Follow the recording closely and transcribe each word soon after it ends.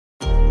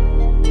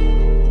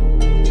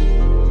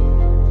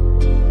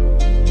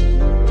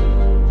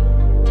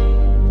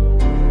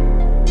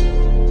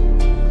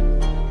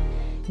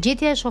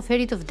Gjetja e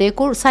shoferit të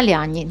vdekur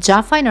Salianji,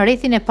 Xhafaj në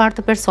rrethin e parë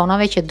të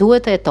personave që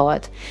duhet të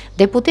hetohet.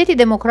 Deputeti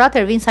demokrat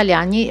Ervin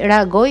Salianji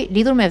reagoi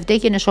lidhur me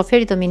vdekjen e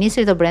shoferit të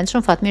ministrit të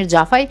Brendshëm Fatmir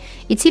Xhafaj,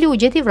 i cili u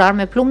gjeti vrarë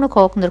me plumb në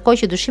kokë,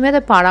 ndërkohë që dyshimet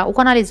e para u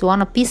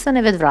kanalizuan në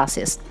pistën e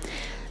vetvrasjes.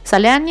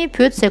 Salianji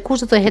pyet se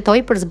kush do të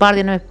hetojë për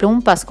zbardhjen me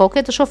plumb pas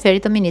kokës të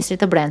shoferit të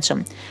ministrit të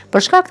Brendshëm.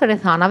 Për shkak të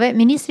rrethanave,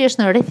 ministri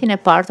është në rrethin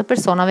e parë të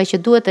personave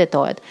që duhet të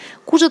hetohet.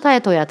 Kush do ta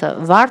hetojë atë?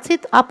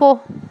 Varësit apo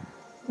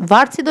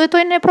varësi do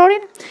hetojnë në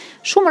prorin?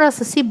 Shumë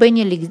rastësi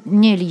bëjnë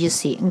një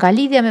ligjësi. Nga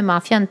lidhja me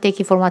mafian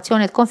tek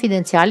informacionet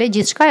konfidenciale,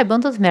 gjithçka e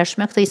bën të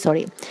tmerrshme këtë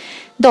histori.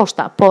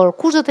 Ndoshta, por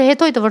kush do të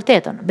hetojë të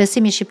vërtetën?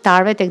 Besimi i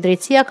shqiptarëve tek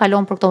drejtësia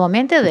kalon për këto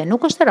momente dhe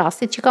nuk është e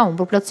rastit që ka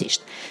humbur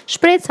plotësisht.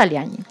 Shpreh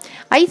Salianji.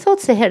 Ai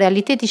thotë se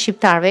realiteti i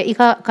shqiptarëve i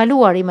ka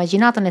kaluar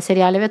imagjinatën e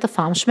serialeve të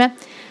famshme,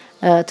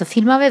 të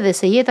filmave dhe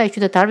se jeta e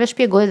qytetarëve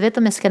shpjegohet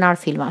vetëm me skenar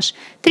filmash.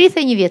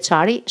 31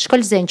 vjeçari,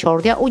 shkëlqen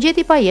Qordja, u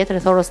gjeti pa jetë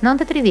rreth orës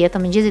 9:30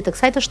 të mëngjesit të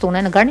kësaj të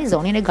shtune në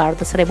garnizonin e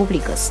Gardës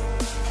Republikës.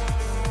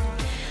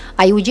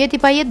 Ai u gjeti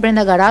pa jetë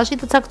brenda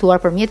garazhit të caktuar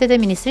për mjetet e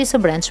Ministrisë së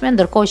Brendshme,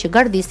 ndërkohë që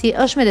gardisti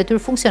është me detyrë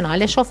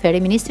funksionale shoferi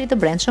i Ministrit të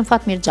Brendshëm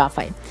Fatmir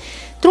Xhafaj.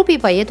 Trupi i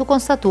pajet u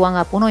konstatua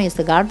nga punonjës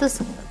të Gardës,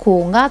 ku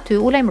nga aty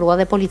u lajmërua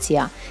dhe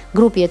policia.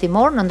 Grupi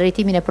jetimor në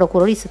drejtimin e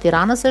prokurorisë së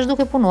Tiranës është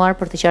duke punuar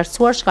për të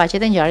qartësuar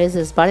shkaqet e ngjarjes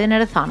dhe zbardhjen e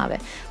rrethanave.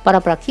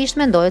 Paraprakisht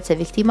mendohet se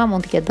viktima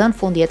mund të ketë dhënë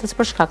fund jetës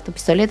për shkak të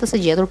pistoletës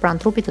së gjetur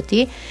pranë trupit të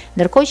tij,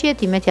 ndërkohë që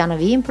jetimet janë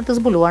në vijim për të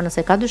zbuluar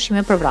nëse ka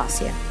dyshime për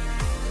vrasje.